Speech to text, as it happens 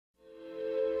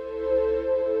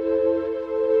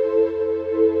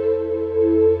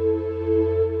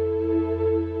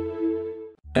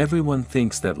Everyone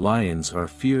thinks that lions are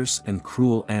fierce and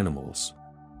cruel animals.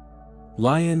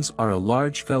 Lions are a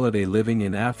large felidae living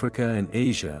in Africa and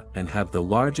Asia and have the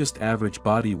largest average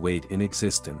body weight in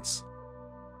existence.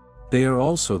 They are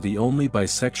also the only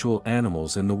bisexual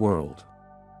animals in the world.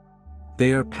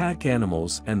 They are pack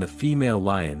animals, and the female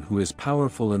lion who is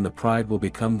powerful in the pride will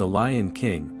become the lion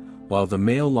king, while the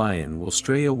male lion will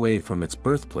stray away from its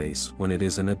birthplace when it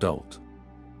is an adult.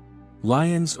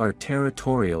 Lions are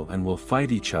territorial and will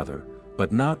fight each other,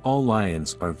 but not all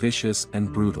lions are vicious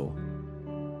and brutal.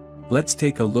 Let's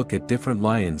take a look at different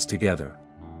lions together.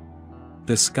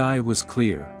 The sky was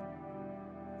clear.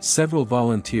 Several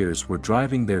volunteers were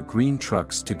driving their green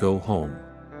trucks to go home.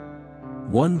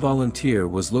 One volunteer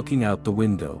was looking out the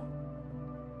window.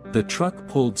 The truck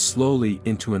pulled slowly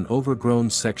into an overgrown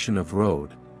section of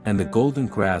road, and the golden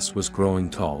grass was growing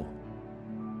tall.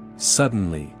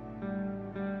 Suddenly,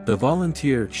 the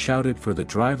volunteer shouted for the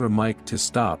driver Mike to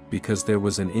stop because there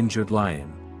was an injured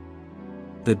lion.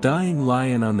 The dying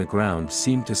lion on the ground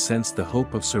seemed to sense the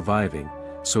hope of surviving,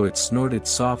 so it snorted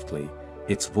softly,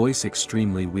 its voice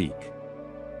extremely weak.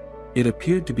 It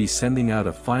appeared to be sending out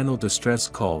a final distress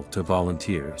call to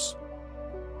volunteers.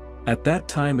 At that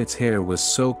time its hair was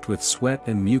soaked with sweat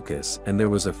and mucus, and there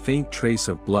was a faint trace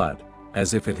of blood,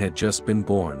 as if it had just been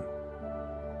born.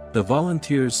 The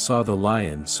volunteers saw the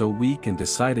lion so weak and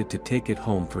decided to take it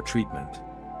home for treatment.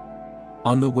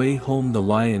 On the way home the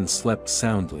lion slept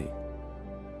soundly.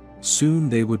 Soon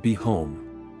they would be home.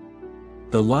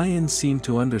 The lion seemed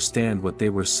to understand what they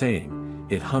were saying.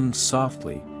 It hummed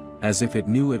softly, as if it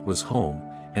knew it was home,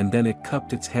 and then it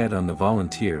cupped its head on the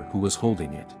volunteer who was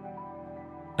holding it.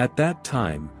 At that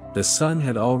time, the sun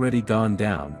had already gone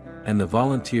down, and the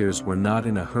volunteers were not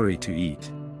in a hurry to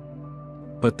eat.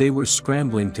 But they were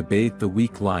scrambling to bathe the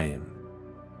weak lion.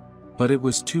 But it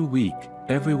was too weak,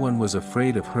 everyone was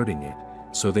afraid of hurting it,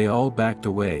 so they all backed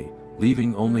away,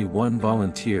 leaving only one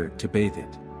volunteer to bathe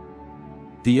it.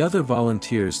 The other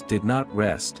volunteers did not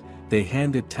rest, they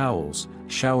handed towels,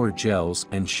 shower gels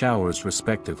and showers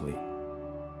respectively.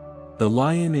 The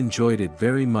lion enjoyed it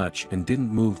very much and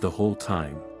didn't move the whole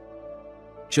time.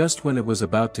 Just when it was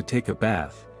about to take a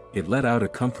bath, it let out a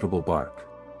comfortable bark.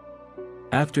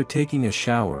 After taking a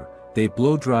shower, they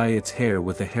blow dry its hair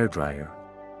with a hairdryer.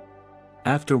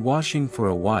 After washing for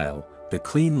a while, the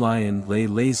clean lion lay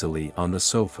lazily on the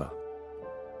sofa.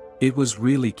 It was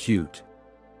really cute.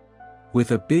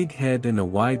 With a big head and a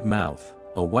wide mouth,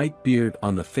 a white beard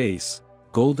on the face,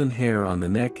 golden hair on the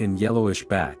neck and yellowish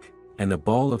back, and a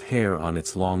ball of hair on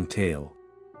its long tail.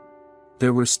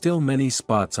 There were still many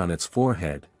spots on its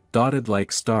forehead, dotted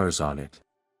like stars on it.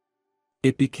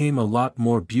 It became a lot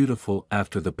more beautiful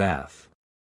after the bath.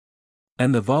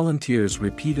 And the volunteers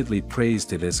repeatedly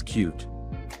praised it as cute.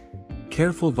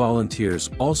 Careful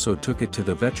volunteers also took it to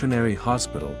the veterinary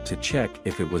hospital to check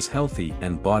if it was healthy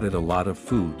and bought it a lot of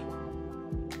food.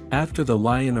 After the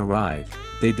lion arrived,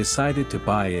 they decided to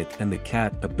buy it and the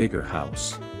cat a bigger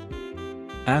house.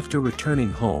 After returning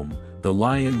home, the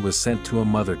lion was sent to a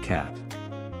mother cat.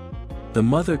 The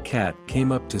mother cat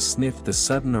came up to sniff the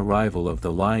sudden arrival of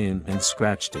the lion and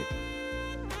scratched it.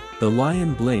 The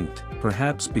lion blinked,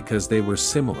 perhaps because they were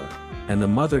similar, and the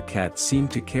mother cat seemed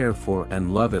to care for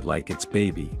and love it like its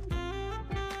baby.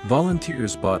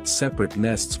 Volunteers bought separate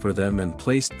nests for them and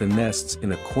placed the nests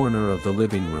in a corner of the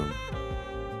living room.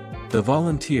 The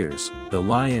volunteers, the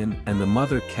lion and the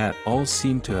mother cat all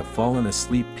seemed to have fallen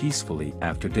asleep peacefully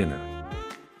after dinner.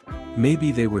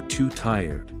 Maybe they were too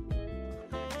tired.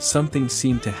 Something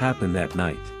seemed to happen that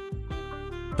night.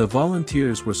 The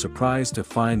volunteers were surprised to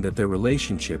find that their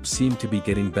relationship seemed to be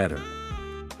getting better.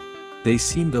 They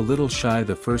seemed a little shy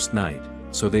the first night,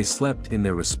 so they slept in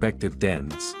their respective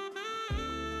dens.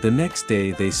 The next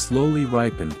day they slowly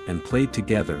ripened and played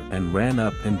together and ran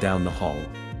up and down the hall.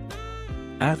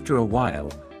 After a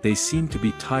while, they seemed to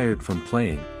be tired from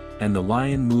playing, and the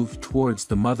lion moved towards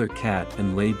the mother cat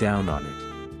and lay down on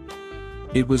it.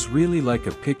 It was really like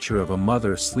a picture of a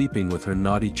mother sleeping with her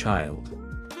naughty child.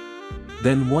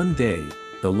 Then one day,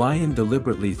 the lion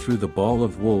deliberately threw the ball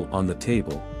of wool on the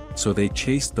table, so they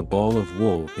chased the ball of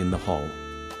wool in the hall.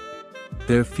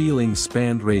 Their feelings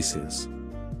spanned races.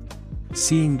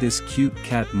 Seeing this cute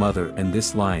cat mother and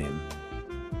this lion,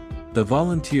 the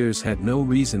volunteers had no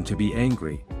reason to be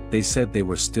angry, they said they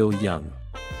were still young.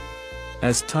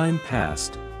 As time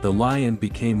passed, the lion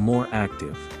became more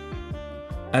active.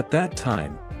 At that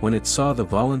time, when it saw the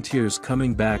volunteers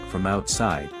coming back from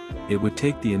outside, it would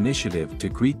take the initiative to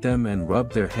greet them and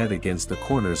rub their head against the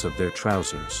corners of their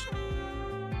trousers.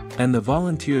 And the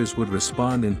volunteers would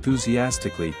respond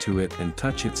enthusiastically to it and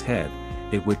touch its head.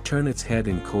 It would turn its head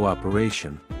in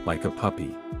cooperation, like a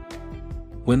puppy.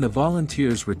 When the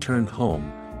volunteers returned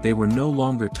home, they were no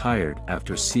longer tired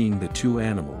after seeing the two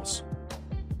animals.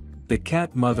 The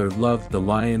cat mother loved the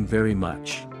lion very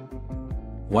much.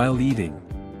 While eating,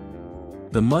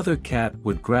 the mother cat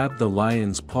would grab the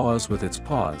lion's paws with its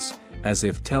paws, as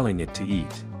if telling it to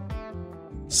eat.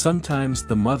 Sometimes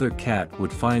the mother cat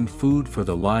would find food for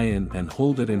the lion and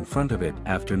hold it in front of it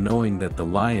after knowing that the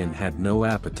lion had no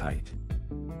appetite.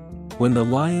 When the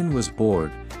lion was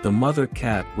bored, the mother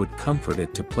cat would comfort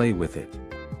it to play with it.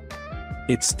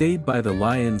 It stayed by the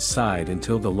lion's side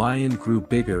until the lion grew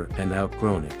bigger and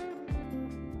outgrown it.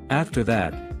 After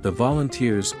that, the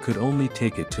volunteers could only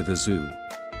take it to the zoo.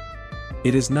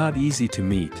 It is not easy to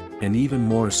meet, and even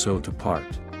more so to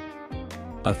part.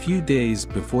 A few days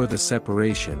before the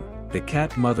separation, the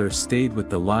cat mother stayed with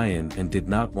the lion and did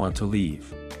not want to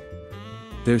leave.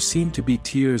 There seemed to be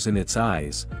tears in its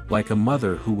eyes, like a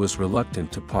mother who was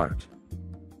reluctant to part.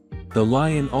 The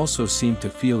lion also seemed to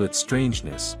feel its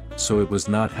strangeness, so it was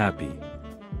not happy.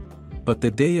 But the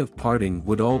day of parting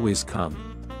would always come.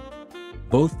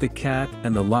 Both the cat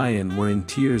and the lion were in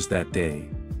tears that day.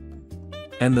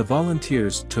 And the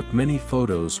volunteers took many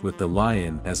photos with the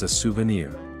lion as a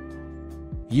souvenir.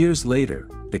 Years later,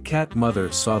 the cat mother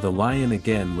saw the lion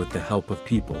again with the help of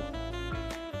people.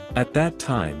 At that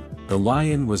time, the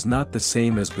lion was not the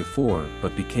same as before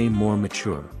but became more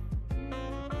mature.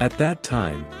 At that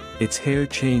time, its hair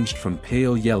changed from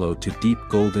pale yellow to deep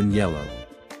golden yellow.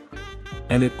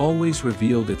 And it always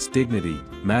revealed its dignity,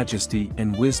 majesty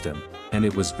and wisdom, and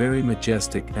it was very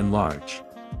majestic and large.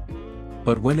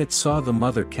 But when it saw the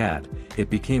mother cat, it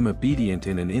became obedient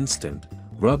in an instant,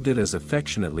 rubbed it as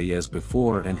affectionately as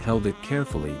before and held it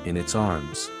carefully in its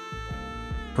arms.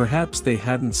 Perhaps they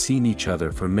hadn't seen each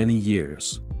other for many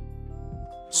years.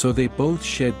 So they both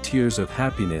shed tears of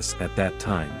happiness at that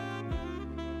time.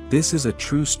 This is a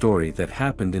true story that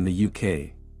happened in the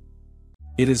UK.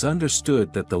 It is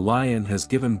understood that the lion has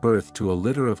given birth to a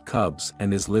litter of cubs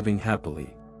and is living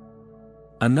happily.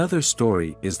 Another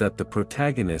story is that the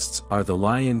protagonists are the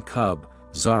lion cub,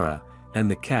 Zara, and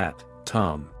the cat,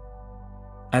 Tom.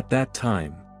 At that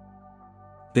time,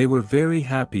 they were very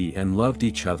happy and loved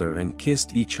each other and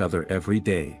kissed each other every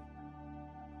day.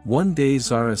 One day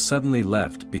Zara suddenly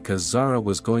left because Zara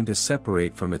was going to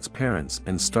separate from its parents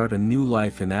and start a new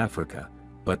life in Africa,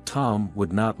 but Tom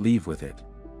would not leave with it.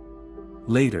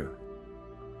 Later,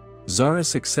 Zara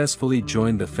successfully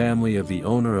joined the family of the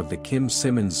owner of the Kim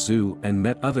Simmons Zoo and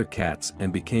met other cats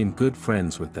and became good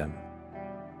friends with them.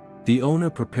 The owner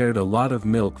prepared a lot of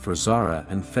milk for Zara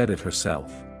and fed it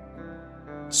herself.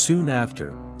 Soon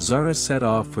after, Zara set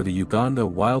off for the Uganda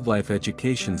Wildlife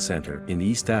Education Center in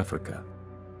East Africa.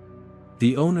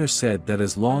 The owner said that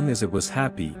as long as it was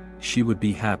happy, she would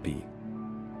be happy.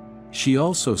 She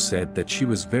also said that she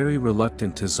was very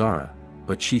reluctant to Zara,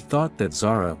 but she thought that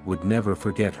Zara would never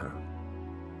forget her.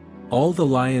 All the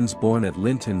lions born at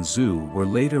Linton Zoo were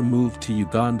later moved to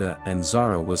Uganda and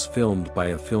Zara was filmed by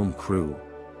a film crew,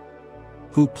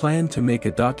 who planned to make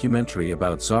a documentary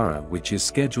about Zara which is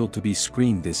scheduled to be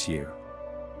screened this year.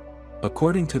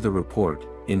 According to the report,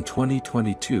 in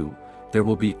 2022, there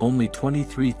will be only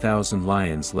 23,000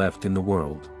 lions left in the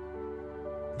world.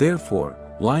 Therefore,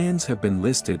 lions have been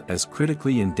listed as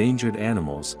critically endangered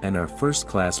animals and are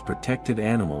first-class protected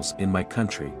animals in my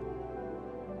country.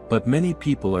 But many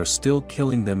people are still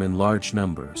killing them in large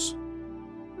numbers.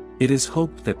 It is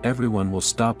hoped that everyone will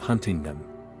stop hunting them.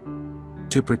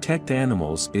 To protect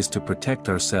animals is to protect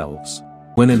ourselves.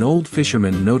 When an old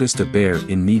fisherman noticed a bear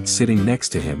in need sitting next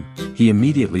to him, he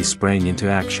immediately sprang into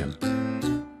action.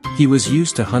 He was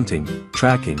used to hunting,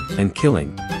 tracking, and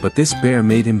killing, but this bear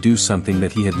made him do something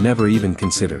that he had never even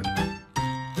considered.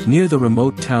 Near the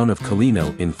remote town of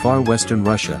Kalino in far western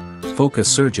Russia, Foka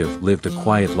Sergev lived a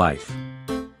quiet life.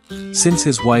 Since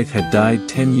his wife had died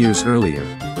 10 years earlier,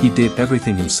 he did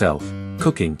everything himself: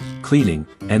 cooking, cleaning,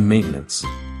 and maintenance.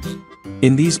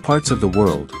 In these parts of the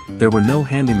world, there were no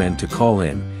handymen to call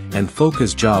in, and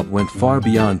Foka's job went far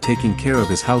beyond taking care of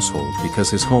his household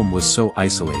because his home was so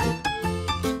isolated.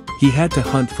 He had to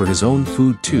hunt for his own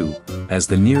food too, as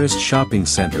the nearest shopping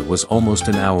center was almost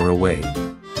an hour away.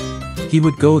 He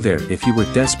would go there if he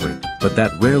were desperate, but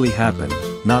that rarely happened,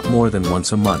 not more than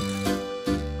once a month.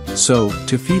 So,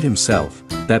 to feed himself,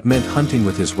 that meant hunting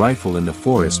with his rifle in the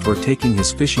forest or taking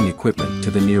his fishing equipment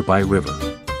to the nearby river.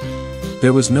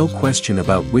 There was no question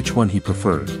about which one he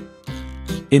preferred.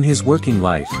 In his working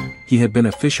life, he had been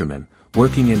a fisherman,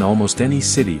 working in almost any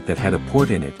city that had a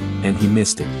port in it, and he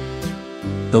missed it.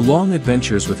 The long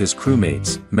adventures with his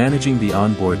crewmates, managing the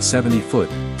onboard 70-foot,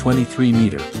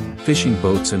 23-meter, fishing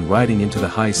boats and riding into the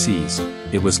high seas,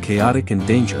 it was chaotic and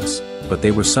dangerous, but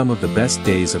they were some of the best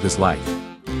days of his life.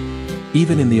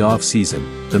 Even in the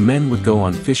off-season, the men would go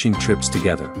on fishing trips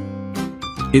together.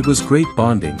 It was great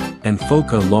bonding, and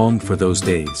Foka longed for those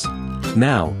days.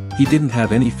 Now, he didn't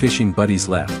have any fishing buddies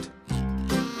left.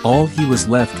 All he was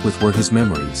left with were his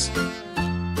memories.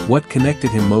 What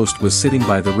connected him most was sitting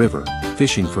by the river,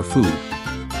 fishing for food.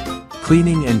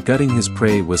 Cleaning and gutting his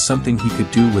prey was something he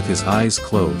could do with his eyes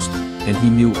closed, and he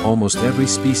knew almost every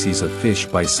species of fish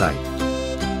by sight.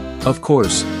 Of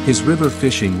course, his river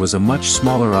fishing was a much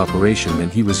smaller operation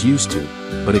than he was used to,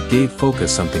 but it gave Foka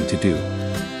something to do.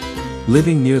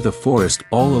 Living near the forest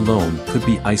all alone could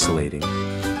be isolating.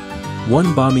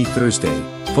 One balmy Thursday,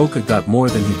 Foka got more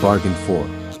than he bargained for.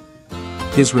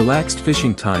 His relaxed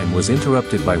fishing time was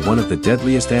interrupted by one of the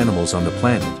deadliest animals on the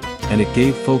planet, and it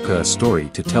gave Foka a story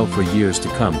to tell for years to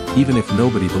come, even if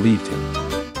nobody believed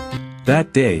him.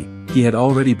 That day, he had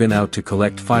already been out to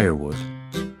collect firewood.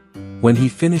 When he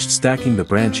finished stacking the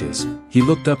branches, he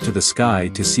looked up to the sky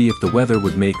to see if the weather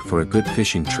would make for a good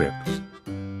fishing trip.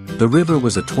 The river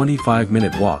was a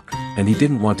 25-minute walk, and he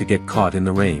didn't want to get caught in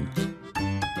the rain.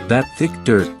 That thick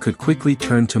dirt could quickly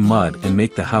turn to mud and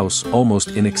make the house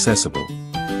almost inaccessible.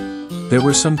 There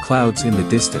were some clouds in the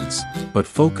distance, but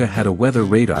Foka had a weather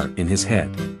radar in his head.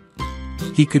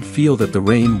 He could feel that the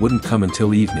rain wouldn't come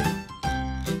until evening.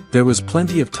 There was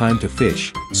plenty of time to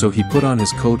fish, so he put on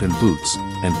his coat and boots,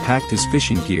 and packed his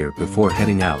fishing gear before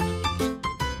heading out.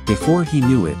 Before he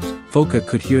knew it, Foka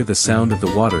could hear the sound of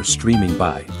the water streaming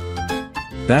by.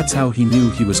 That's how he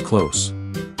knew he was close.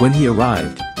 When he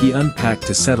arrived, he unpacked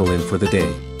to settle in for the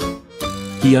day.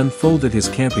 He unfolded his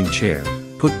camping chair,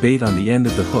 put bait on the end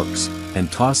of the hooks,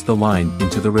 and tossed the line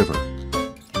into the river.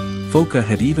 Foka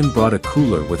had even brought a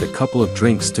cooler with a couple of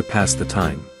drinks to pass the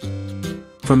time.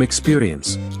 From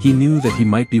experience, he knew that he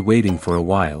might be waiting for a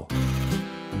while.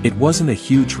 It wasn't a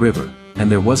huge river,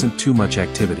 and there wasn't too much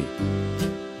activity.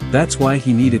 That's why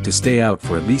he needed to stay out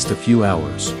for at least a few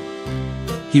hours.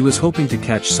 He was hoping to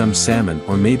catch some salmon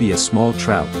or maybe a small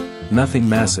trout, nothing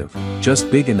massive,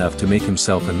 just big enough to make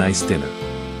himself a nice dinner.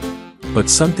 But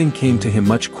something came to him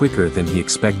much quicker than he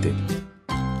expected.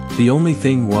 The only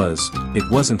thing was,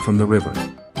 it wasn't from the river.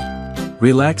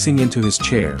 Relaxing into his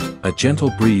chair, a gentle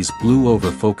breeze blew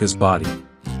over Foka's body.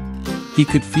 He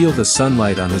could feel the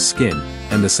sunlight on his skin,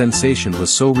 and the sensation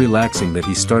was so relaxing that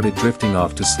he started drifting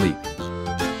off to sleep.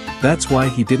 That's why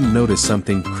he didn't notice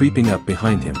something creeping up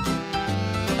behind him.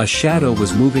 A shadow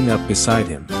was moving up beside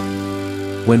him.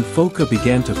 When Foka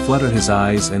began to flutter his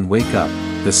eyes and wake up,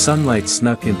 the sunlight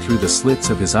snuck in through the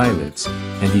slits of his eyelids,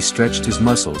 and he stretched his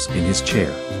muscles in his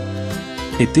chair.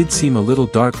 It did seem a little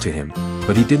dark to him,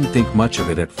 but he didn't think much of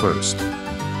it at first.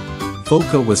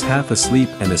 Foka was half asleep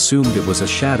and assumed it was a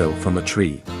shadow from a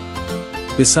tree.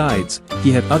 Besides,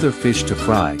 he had other fish to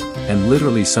fry, and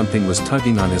literally something was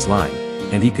tugging on his line,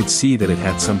 and he could see that it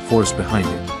had some force behind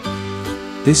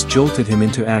it. This jolted him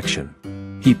into action.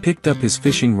 He picked up his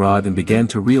fishing rod and began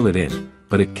to reel it in,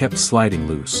 but it kept sliding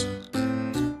loose.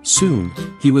 Soon,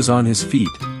 he was on his feet,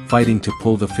 fighting to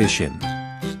pull the fish in.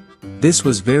 This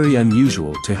was very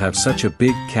unusual to have such a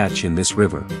big catch in this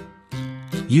river.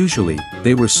 Usually,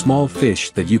 they were small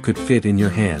fish that you could fit in your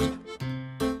hand.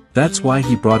 That's why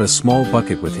he brought a small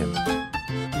bucket with him.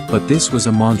 But this was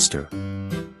a monster.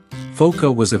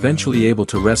 Foka was eventually able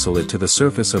to wrestle it to the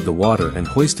surface of the water and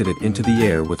hoisted it into the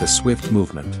air with a swift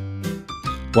movement.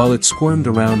 While it squirmed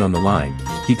around on the line,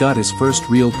 he got his first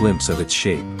real glimpse of its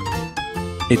shape.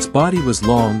 Its body was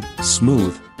long,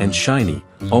 smooth, and shiny,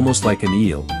 almost like an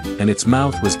eel, and its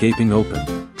mouth was gaping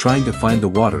open, trying to find the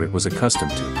water it was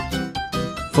accustomed to.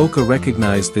 Foka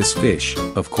recognized this fish,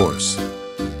 of course.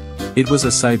 It was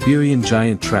a Siberian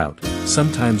giant trout,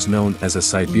 sometimes known as a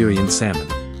Siberian salmon.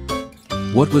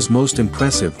 What was most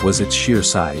impressive was its sheer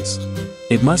size.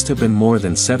 It must have been more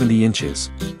than 70 inches,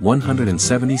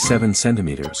 177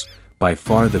 centimeters, by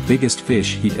far the biggest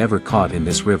fish he'd ever caught in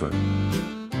this river.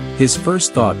 His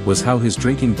first thought was how his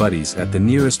drinking buddies at the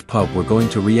nearest pub were going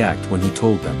to react when he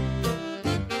told them.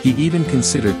 He even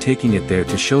considered taking it there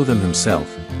to show them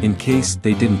himself, in case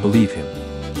they didn't believe him.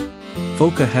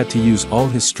 Foka had to use all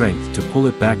his strength to pull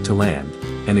it back to land,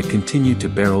 and it continued to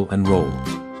barrel and roll.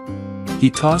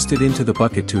 He tossed it into the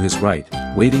bucket to his right,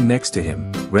 waiting next to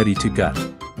him, ready to gut.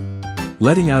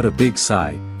 Letting out a big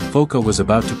sigh, Foka was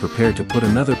about to prepare to put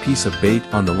another piece of bait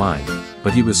on the line,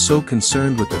 but he was so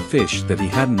concerned with the fish that he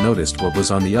hadn't noticed what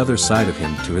was on the other side of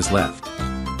him to his left.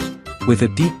 With a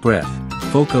deep breath,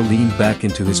 Foka leaned back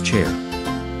into his chair.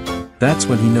 That's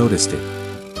when he noticed it.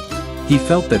 He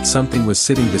felt that something was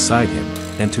sitting beside him,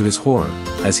 and to his horror,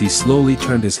 as he slowly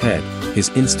turned his head, his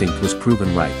instinct was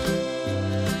proven right.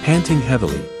 Panting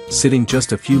heavily, sitting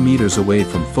just a few meters away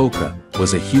from Foka,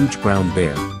 was a huge brown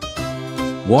bear.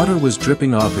 Water was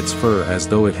dripping off its fur as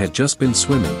though it had just been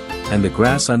swimming, and the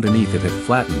grass underneath it had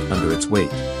flattened under its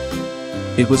weight.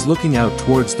 It was looking out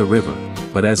towards the river,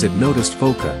 but as it noticed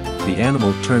Foka, the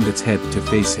animal turned its head to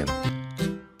face him.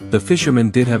 The fisherman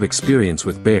did have experience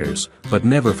with bears, but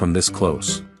never from this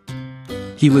close.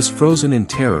 He was frozen in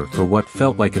terror for what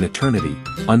felt like an eternity,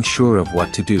 unsure of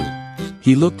what to do.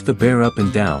 He looked the bear up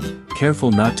and down,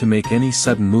 careful not to make any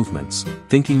sudden movements,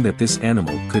 thinking that this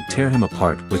animal could tear him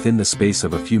apart within the space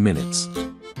of a few minutes.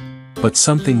 But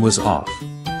something was off.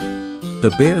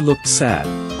 The bear looked sad,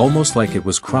 almost like it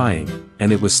was crying,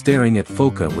 and it was staring at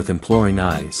Foka with imploring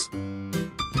eyes.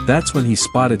 That's when he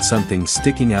spotted something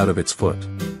sticking out of its foot.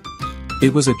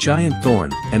 It was a giant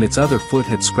thorn, and its other foot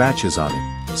had scratches on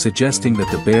it, suggesting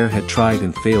that the bear had tried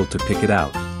and failed to pick it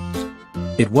out.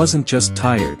 It wasn't just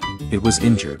tired, it was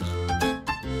injured.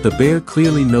 The bear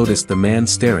clearly noticed the man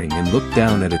staring and looked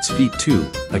down at its feet too,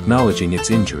 acknowledging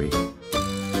its injury.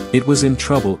 It was in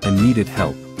trouble and needed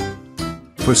help.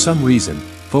 For some reason,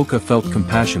 Foka felt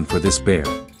compassion for this bear.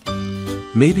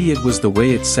 Maybe it was the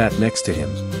way it sat next to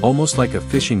him, almost like a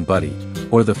fishing buddy,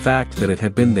 or the fact that it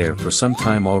had been there for some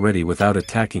time already without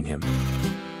attacking him.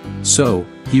 So,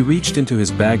 he reached into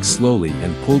his bag slowly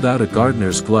and pulled out a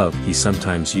gardener's glove he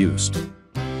sometimes used.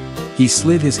 He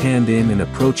slid his hand in and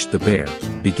approached the bear,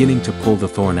 beginning to pull the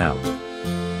thorn out.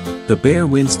 The bear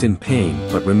winced in pain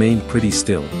but remained pretty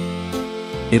still.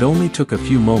 It only took a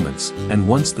few moments, and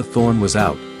once the thorn was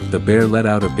out, the bear let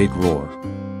out a big roar.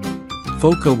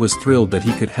 Foka was thrilled that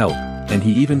he could help, and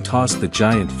he even tossed the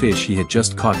giant fish he had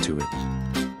just caught to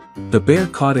it. The bear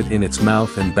caught it in its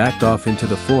mouth and backed off into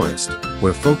the forest,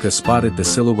 where Foka spotted the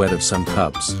silhouette of some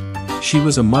cubs. She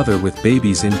was a mother with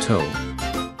babies in tow.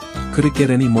 Could it get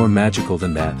any more magical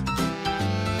than that?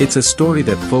 It's a story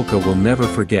that Foka will never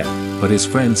forget, but his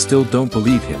friends still don't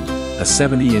believe him, a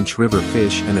 70-inch river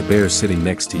fish and a bear sitting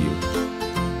next to you.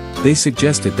 They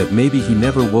suggested that maybe he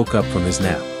never woke up from his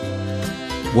nap.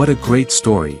 What a great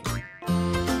story!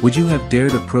 Would you have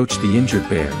dared approach the injured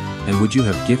bear, and would you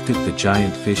have gifted the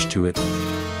giant fish to it?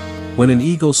 When an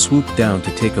eagle swooped down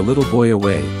to take a little boy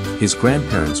away, his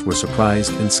grandparents were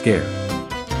surprised and scared.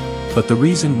 But the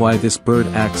reason why this bird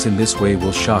acts in this way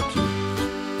will shock you.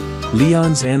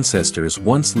 Leon's ancestors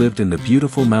once lived in the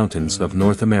beautiful mountains of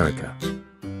North America.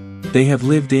 They have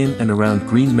lived in and around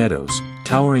green meadows,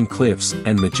 towering cliffs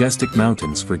and majestic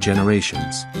mountains for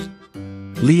generations.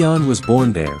 Leon was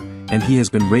born there, and he has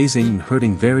been raising and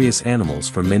herding various animals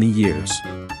for many years.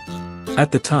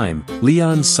 At the time,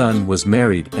 Leon's son was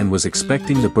married and was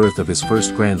expecting the birth of his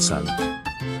first grandson.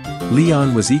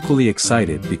 Leon was equally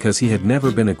excited because he had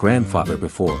never been a grandfather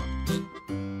before.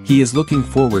 He is looking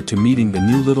forward to meeting the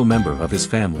new little member of his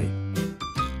family.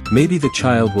 Maybe the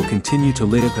child will continue to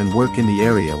live and work in the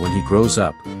area when he grows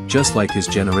up, just like his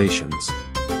generations.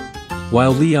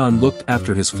 While Leon looked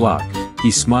after his flock, he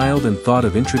smiled and thought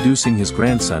of introducing his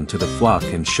grandson to the flock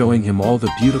and showing him all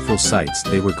the beautiful sights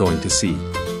they were going to see.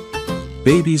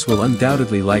 Babies will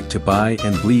undoubtedly like to buy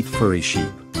and bleat furry sheep.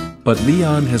 But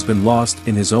Leon has been lost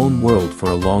in his own world for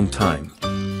a long time.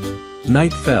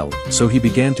 Night fell, so he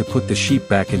began to put the sheep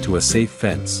back into a safe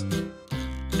fence.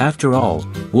 After all,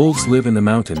 wolves live in the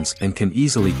mountains and can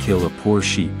easily kill a poor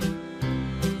sheep.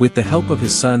 With the help of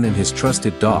his son and his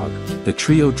trusted dog, the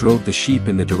trio drove the sheep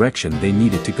in the direction they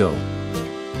needed to go.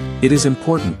 It is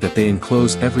important that they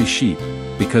enclose every sheep,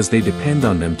 because they depend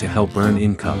on them to help earn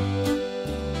income.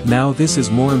 Now this is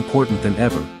more important than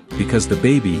ever, because the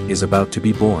baby is about to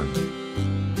be born.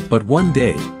 But one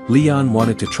day, Leon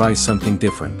wanted to try something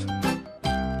different.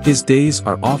 His days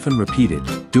are often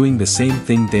repeated, doing the same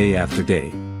thing day after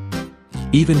day.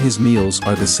 Even his meals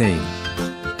are the same.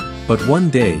 But one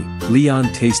day,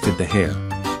 Leon tasted the hare.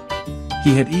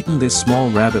 He had eaten this small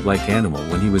rabbit-like animal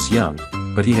when he was young,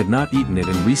 but he had not eaten it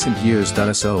in recent years.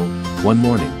 So, one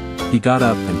morning, he got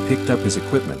up and picked up his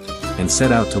equipment, and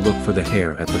set out to look for the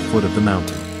hare at the foot of the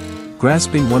mountain.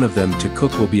 Grasping one of them to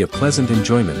cook will be a pleasant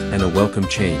enjoyment and a welcome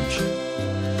change.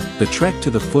 The trek to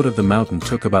the foot of the mountain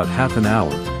took about half an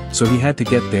hour, so he had to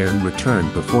get there and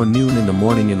return before noon in the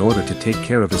morning in order to take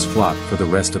care of his flock for the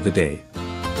rest of the day.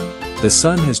 The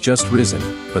sun has just risen,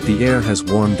 but the air has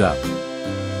warmed up.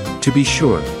 To be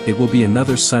sure, it will be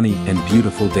another sunny and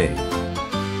beautiful day.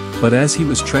 But as he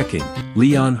was trekking,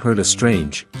 Leon heard a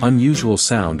strange, unusual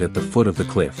sound at the foot of the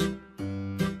cliff.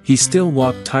 He still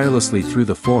walked tirelessly through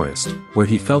the forest, where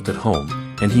he felt at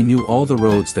home, and he knew all the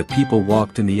roads that people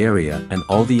walked in the area and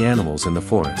all the animals in the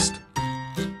forest.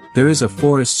 There is a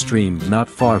forest stream not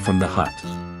far from the hut.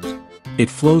 It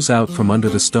flows out from under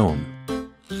the stone.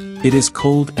 It is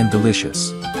cold and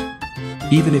delicious.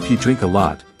 Even if you drink a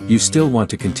lot, you still want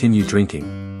to continue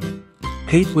drinking.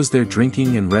 Pate was there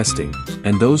drinking and resting,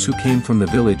 and those who came from the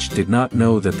village did not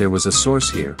know that there was a source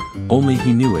here, only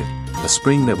he knew it, a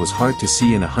spring that was hard to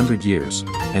see in 100 years,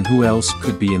 and who else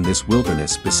could be in this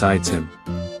wilderness besides him?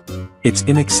 It's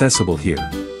inaccessible here.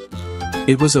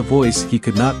 It was a voice he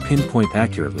could not pinpoint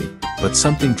accurately, but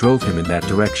something drove him in that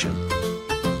direction.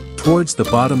 Towards the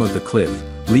bottom of the cliff,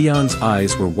 Leon's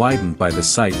eyes were widened by the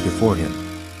sight before him.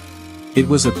 It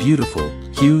was a beautiful,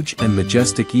 huge and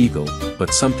majestic eagle,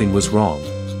 but something was wrong.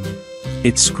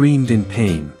 It screamed in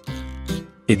pain.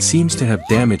 It seems to have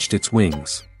damaged its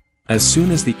wings. As soon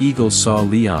as the eagle saw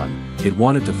Leon, it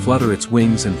wanted to flutter its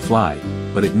wings and fly,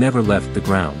 but it never left the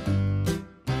ground.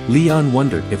 Leon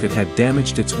wondered if it had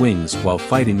damaged its wings while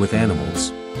fighting with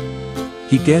animals.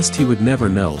 He guessed he would never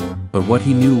know, but what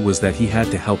he knew was that he had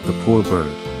to help the poor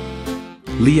bird.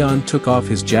 Leon took off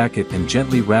his jacket and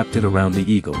gently wrapped it around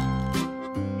the eagle.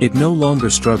 It no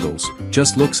longer struggles,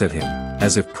 just looks at him,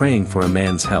 as if praying for a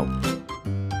man's help.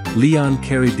 Leon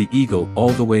carried the eagle all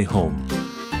the way home.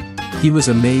 He was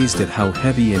amazed at how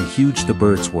heavy and huge the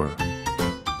birds were.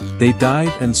 They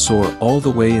dive and soar all the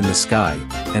way in the sky,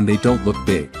 and they don't look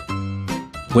big.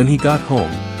 When he got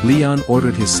home, Leon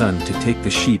ordered his son to take the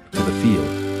sheep to the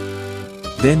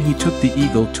field. Then he took the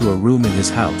eagle to a room in his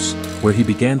house, where he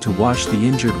began to wash the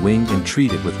injured wing and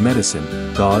treat it with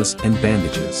medicine, gauze and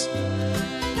bandages.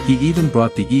 He even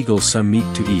brought the eagle some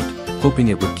meat to eat, hoping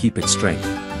it would keep its strength.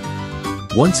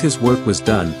 Once his work was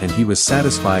done and he was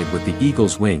satisfied with the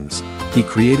eagle's wings, he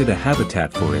created a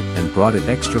habitat for it and brought it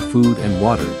extra food and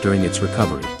water during its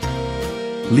recovery.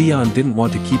 Leon didn't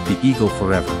want to keep the eagle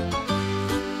forever.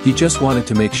 He just wanted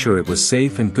to make sure it was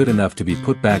safe and good enough to be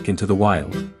put back into the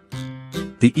wild.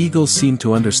 The eagle seemed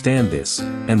to understand this,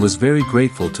 and was very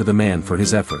grateful to the man for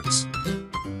his efforts.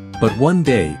 But one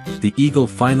day, the eagle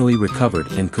finally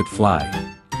recovered and could fly.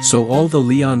 So all the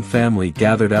Leon family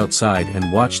gathered outside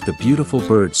and watched the beautiful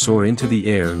bird soar into the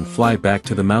air and fly back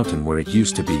to the mountain where it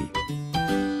used to be.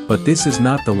 But this is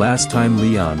not the last time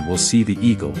Leon will see the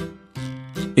eagle.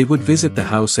 It would visit the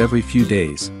house every few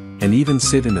days, and even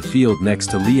sit in the field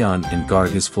next to Leon and guard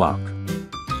his flock.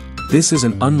 This is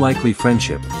an unlikely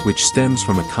friendship, which stems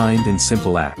from a kind and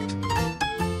simple act.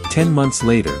 10 months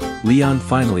later, Leon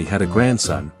finally had a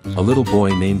grandson, a little boy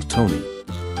named Tony.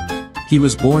 He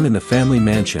was born in the family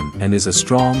mansion and is a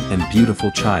strong and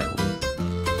beautiful child.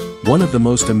 One of the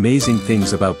most amazing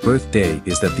things about birthday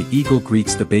is that the eagle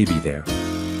greets the baby there.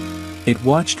 It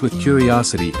watched with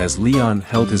curiosity as Leon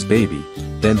held his baby,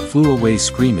 then flew away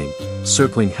screaming,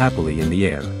 circling happily in the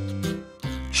air.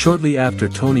 Shortly after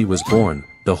Tony was born,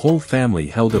 the whole family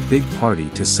held a big party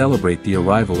to celebrate the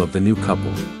arrival of the new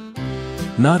couple.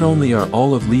 Not only are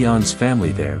all of Leon's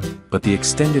family there, but the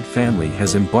extended family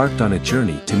has embarked on a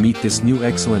journey to meet this new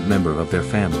excellent member of their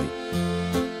family.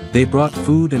 They brought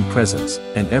food and presents,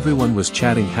 and everyone was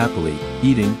chatting happily,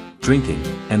 eating, drinking,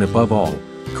 and above all,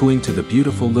 cooing to the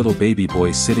beautiful little baby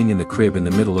boy sitting in the crib in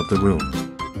the middle of the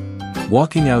room.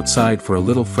 Walking outside for a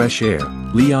little fresh air,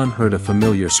 Leon heard a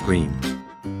familiar scream.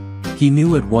 He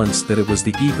knew at once that it was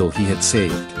the eagle he had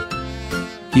saved.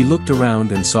 He looked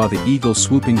around and saw the eagle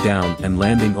swooping down and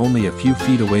landing only a few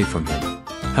feet away from him.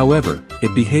 However,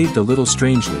 it behaved a little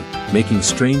strangely, making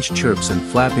strange chirps and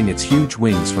flapping its huge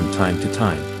wings from time to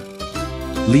time.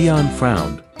 Leon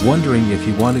frowned, wondering if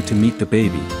he wanted to meet the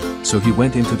baby, so he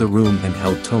went into the room and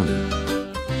held Tony.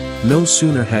 No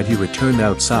sooner had he returned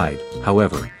outside,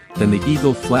 however, than the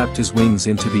eagle flapped his wings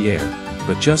into the air,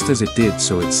 but just as it did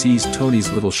so it seized Tony's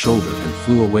little shoulder and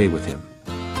flew away with him.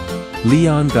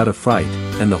 Leon got a fright,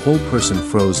 and the whole person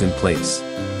froze in place.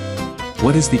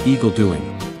 What is the eagle doing?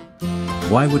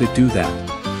 Why would it do that?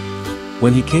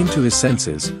 When he came to his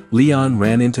senses, Leon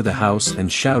ran into the house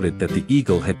and shouted that the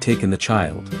eagle had taken the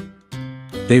child.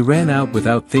 They ran out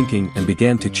without thinking and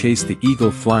began to chase the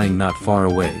eagle flying not far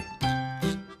away.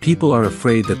 People are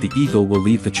afraid that the eagle will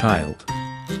leave the child.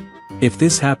 If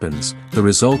this happens, the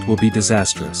result will be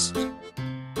disastrous.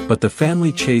 But the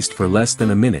family chased for less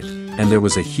than a minute, and there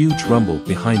was a huge rumble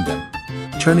behind them.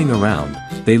 Turning around,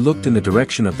 they looked in the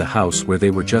direction of the house where they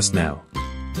were just now.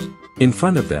 In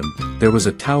front of them, there was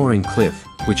a towering cliff,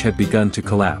 which had begun to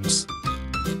collapse.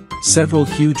 Several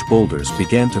huge boulders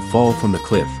began to fall from the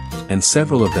cliff, and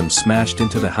several of them smashed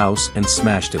into the house and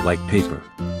smashed it like paper.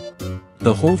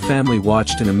 The whole family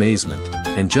watched in amazement,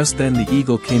 and just then the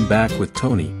eagle came back with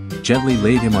Tony, gently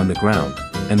laid him on the ground,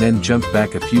 and then jumped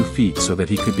back a few feet so that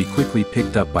he could be quickly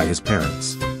picked up by his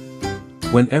parents.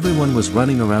 When everyone was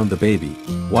running around the baby,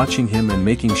 watching him and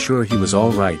making sure he was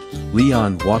all right,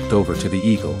 Leon walked over to the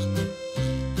eagle.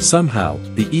 Somehow,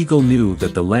 the eagle knew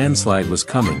that the landslide was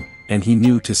coming, and he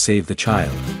knew to save the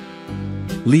child.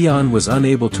 Leon was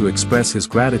unable to express his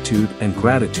gratitude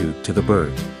to the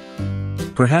bird.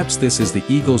 Perhaps this is the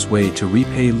eagle's way to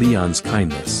repay Leon's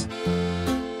kindness.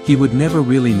 He would never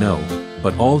really know,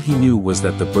 but all he knew was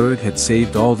that the bird had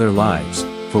saved all their lives,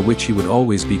 for which he would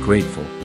always be grateful.